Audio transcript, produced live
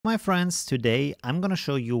My friends, today I'm going to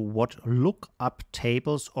show you what lookup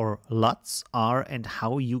tables or LUTs are and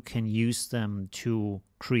how you can use them to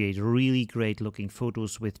create really great looking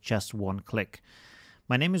photos with just one click.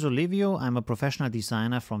 My name is Olivio. I'm a professional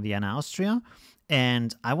designer from Vienna, Austria,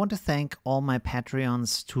 and I want to thank all my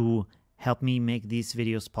Patreons to help me make these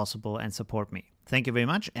videos possible and support me. Thank you very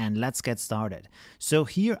much, and let's get started. So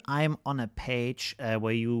here I'm on a page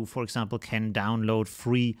where you, for example, can download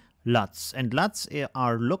free LUTs. And LUTs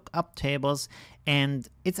are lookup tables, and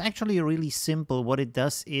it's actually really simple. What it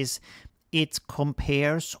does is it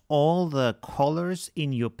compares all the colors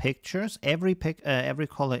in your pictures, every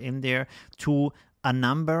color in there, to a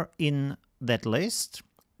number in that list,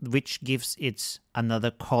 which gives it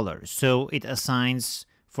another color. So it assigns,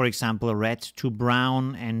 for example, red to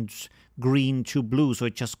brown and green to blue, so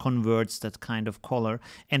it just converts that kind of color,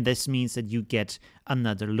 and this means that you get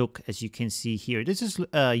another look, as you can see here. This is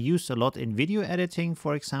used a lot in video editing,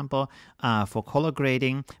 for example, for color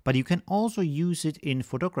grading, but you can also use it in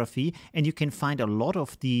photography, and you can find a lot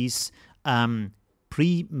of these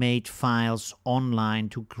pre-made files online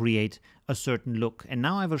to create a certain look. And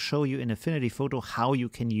now I will show you in Affinity Photo how you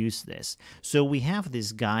can use this. So we have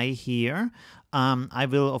this guy here. I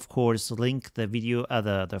will of course link the video,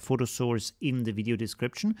 the photo source in the video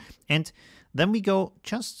description. And then we go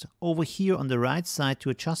just over here on the right side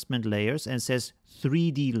to adjustment layers and it says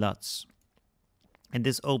 3D LUTs. And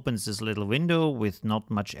this opens this little window with not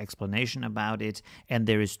much explanation about it. And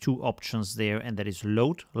there is two options there, and that is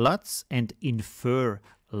load LUTs and infer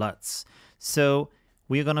LUTs. So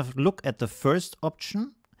we're going to look at the first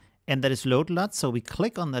option, and that is load LUTs. So we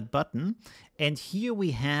click on that button, and here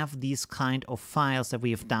we have these kind of files that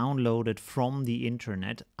we have downloaded from the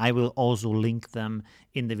internet. I will also link them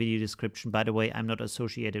in the video description. By the way, I'm not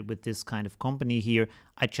associated with this kind of company here.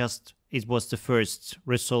 It was the first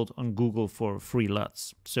result on Google for free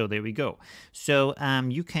LUTs. So there we go. So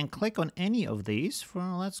you can click on any of these.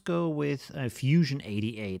 Let's go with Fusion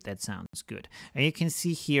 88. That sounds good. And you can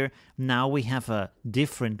see here, now we have a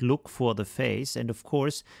different look for the face. And of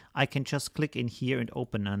course, I can just click in here and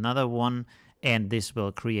open another one, and this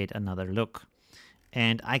will create another look.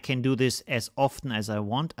 And I can do this as often as I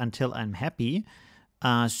want until I'm happy.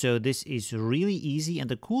 So this is really easy, and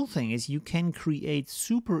the cool thing is you can create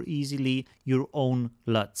super easily your own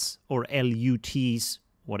LUTs or LUTs,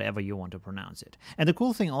 whatever you want to pronounce it. And the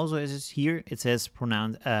cool thing also is here it says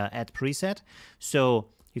add preset, so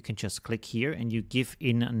you can just click here and you give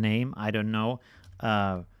in a name, I don't know,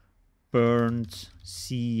 burnt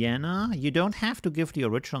sienna. You don't have to give the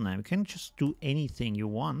original name, you can just do anything you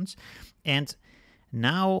want. And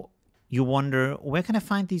now you wonder, where can I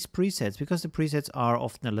find these presets? Because the presets are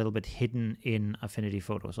often a little bit hidden in Affinity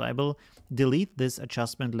Photo. So I will delete this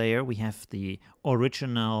adjustment layer. We have the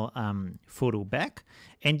original photo back.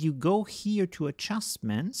 And you go here to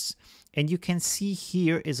adjustments. And you can see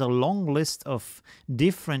here is a long list of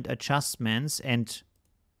different adjustments. And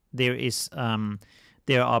there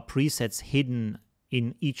are presets hidden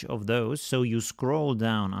in each of those. So you scroll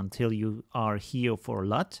down until you are here for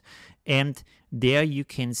LUT, and there you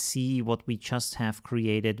can see what we just have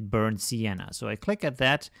created, burnt sienna. So I click at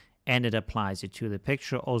that and it applies it to the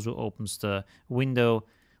picture, also opens the window,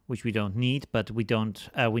 which we don't need, but we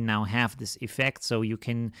now have this effect. So you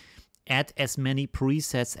can add as many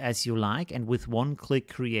presets as you like, and with one click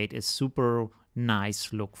create a super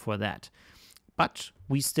nice look for that. But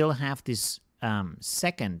we still have this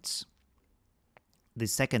second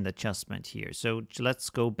adjustment here. So let's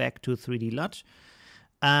go back to 3D LUT.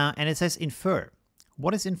 And it says infer.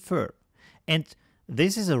 What is infer? And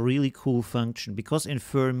this is a really cool function, because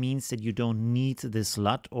infer means that you don't need this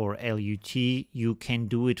LUT or LUT. You can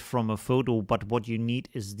do it from a photo, but what you need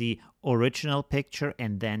is the original picture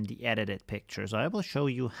and then the edited picture. So I will show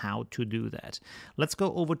you how to do that. Let's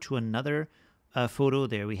go over to another photo.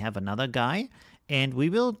 There we have another guy, and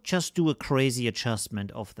we will just do a crazy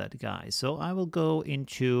adjustment of that guy. So I will go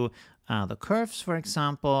into the curves, for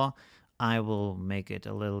example. I will make it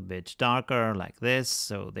a little bit darker like this.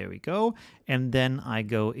 So there we go. And then I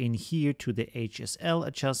go in here to the HSL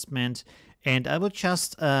adjustment, and I will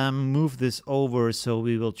just move this over. So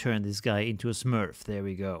we will turn this guy into a Smurf. There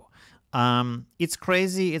we go. It's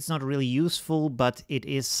crazy. It's not really useful, but it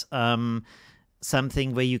is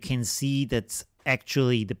something where you can see that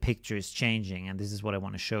actually the picture is changing, and this is what I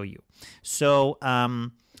want to show you. So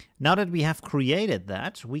now that we have created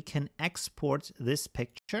that, we can export this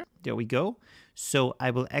picture. There we go. So I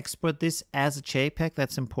will export this as a JPEG.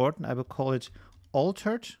 That's important. I will call it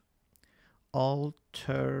altered.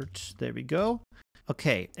 There we go.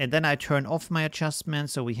 Okay, and then I turn off my adjustment,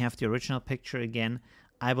 so we have the original picture again.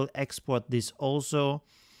 I will export this also.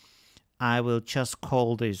 I will just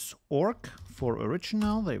call this orc for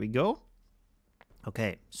original. There we go.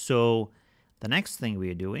 Okay, so the next thing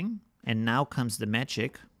we are doing, and now comes the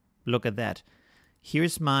magic. Look at that.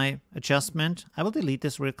 Here's my adjustment. I will delete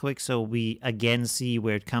this real quick so we again see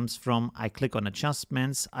where it comes from. I click on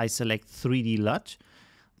adjustments. I select 3D LUT.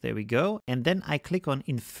 There we go. And then I click on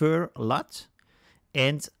Infer LUT.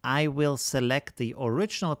 And I will select the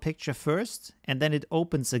original picture first. And then it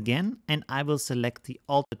opens again. And I will select the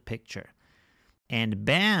altered picture. And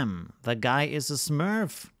bam, the guy is a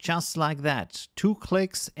Smurf, just like that. 2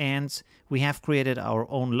 clicks and we have created our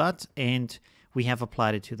own LUT and we have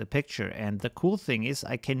applied it to the picture. And the cool thing is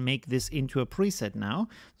I can make this into a preset now.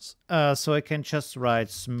 So I can just write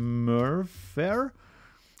Smurfer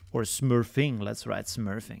or Smurfing. Let's write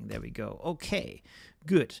Smurfing. There we go. Okay,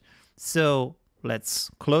 good. So let's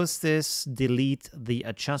close this, delete the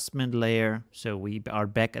adjustment layer. So we are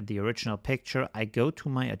back at the original picture. I go to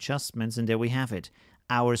my adjustments and there we have it,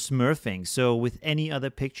 our Smurfing. So with any other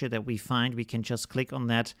picture that we find, we can just click on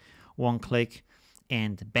that, 1 click,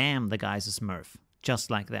 and bam, the guy's a Smurf, just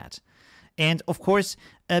like that. And of course,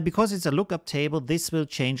 because it's a lookup table, this will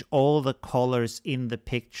change all the colors in the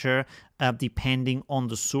picture depending on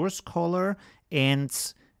the source color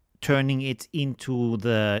and turning it into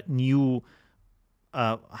the new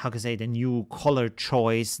the new color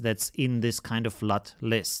choice that's in this kind of LUT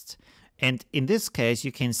list. And in this case,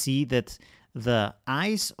 you can see that the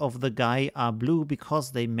eyes of the guy are blue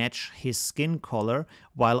because they match his skin color,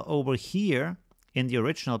 while over here in the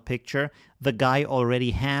original picture, the guy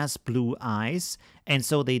already has blue eyes, and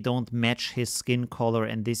so they don't match his skin color,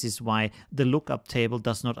 and this is why the lookup table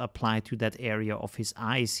does not apply to that area of his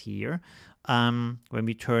eyes here. When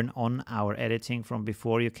we turn on our editing from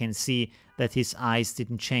before, you can see that his eyes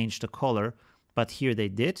didn't change the color, but here they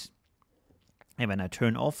did. And when I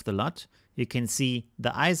turn off the LUT, you can see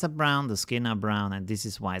the eyes are brown, the skin are brown, and this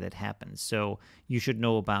is why that happens. So you should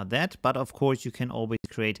know about that. But of course, you can always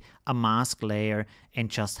create a mask layer and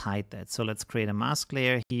just hide that. So let's create a mask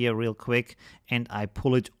layer here real quick, and I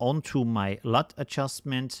pull it onto my LUT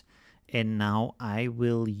adjustment. And now I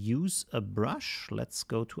will use a brush. Let's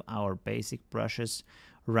go to our basic brushes,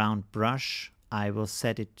 round brush. I will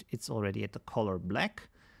set it, it's already at the color black.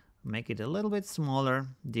 Make it a little bit smaller.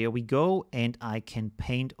 There we go. And I can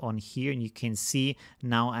paint on here, and you can see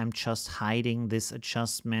now I'm just hiding this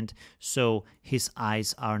adjustment. So his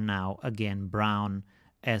eyes are now again brown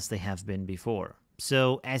as they have been before.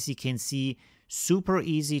 So as you can see, super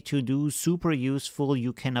easy to do, super useful.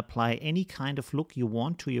 You can apply any kind of look you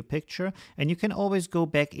want to your picture, and you can always go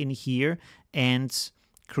back in here and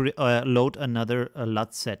load another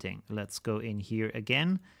LUT setting. Let's go in here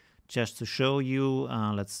again just to show you.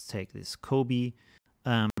 Let's take this Kobe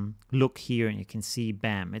look here, and you can see,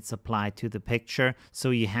 bam, it's applied to the picture.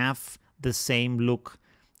 So you have the same look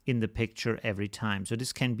in the picture every time. So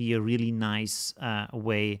this can be a really nice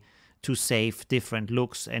way to save different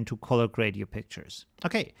looks and to color grade your pictures.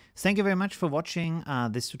 Okay, thank you very much for watching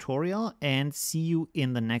this tutorial, and see you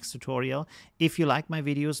in the next tutorial. If you like my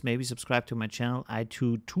videos, maybe subscribe to my channel. I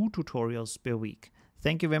do 2 tutorials per week.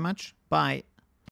 Thank you very much. Bye.